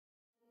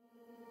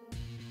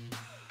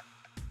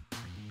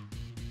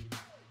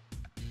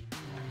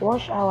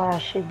Watch how I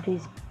shape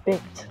this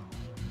baked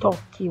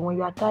turkey. When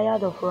you are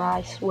tired of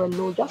rice,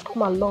 swallow, just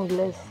come along,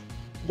 let's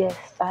get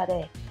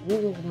started.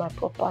 This is my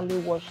properly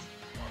washed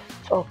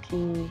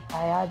turkey.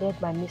 I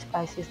added my meat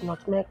spices,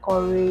 nutmeg,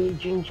 curry,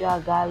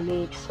 ginger,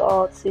 garlic,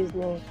 salt,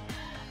 seasoning,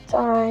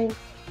 thyme,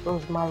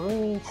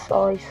 rosemarine,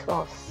 soy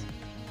sauce.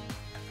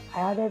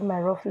 I added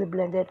my roughly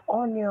blended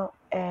onion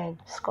and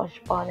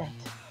scotch bonnet.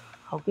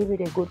 I'll give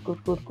it a good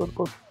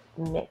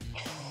mix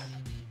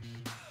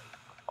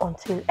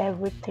until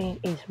everything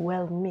is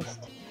well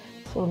mixed.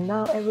 So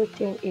now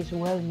everything is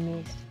well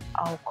mixed.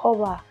 I'll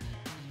cover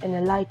and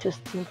allow it to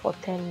steam for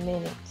 10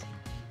 minutes.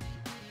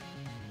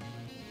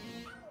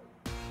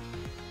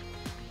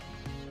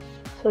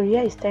 So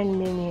here is 10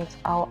 minutes.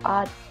 I'll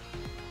add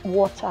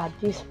water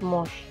this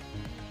much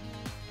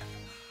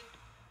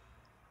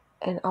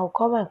and I'll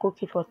cover and cook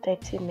it for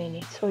 30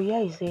 minutes. So here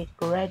is it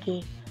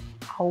ready.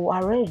 I'll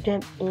arrange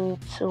them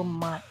into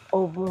my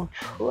oven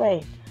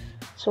tray.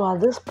 So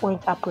at this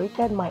point, I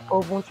preheated my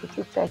oven to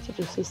 230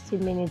 to 60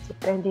 minutes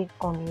depending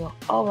on your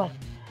oven.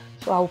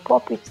 So I'll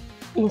pop it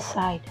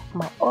inside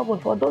my oven.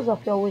 For those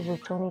of you always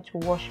returning to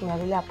watch me, I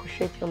really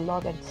appreciate your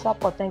love and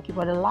support. Thank you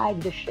for the like,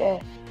 the share,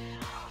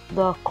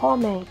 the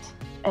comment,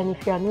 and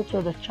if you are new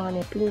to the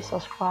channel, please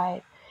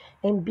subscribe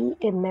and be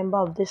a member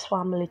of this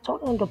family. Turn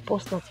on the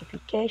post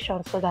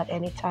notification so that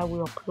anytime we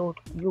upload,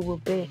 you will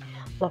be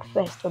the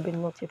first to be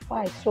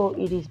notified. So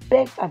it is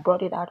baked. I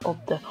brought it out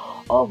of the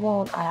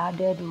oven. I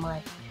added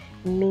my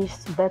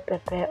minced bell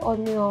pepper,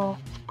 onion,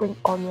 spring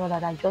onion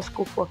that I just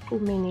cooked for 2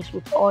 minutes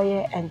with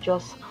oil and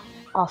just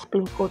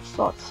sprinkled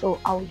salt. So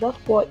I'll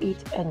just pour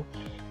it and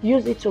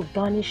use it to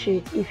garnish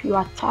it. If you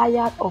are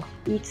tired of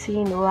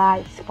eating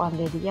rice,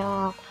 pounded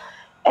yam,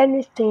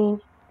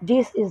 anything,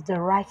 this is the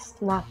right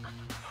snack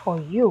for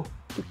you.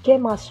 It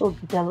came out so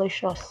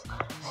delicious,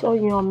 so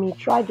yummy.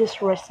 Try this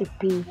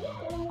recipe.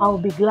 I'll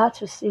be glad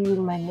to see you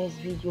in my next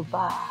video.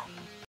 Bye.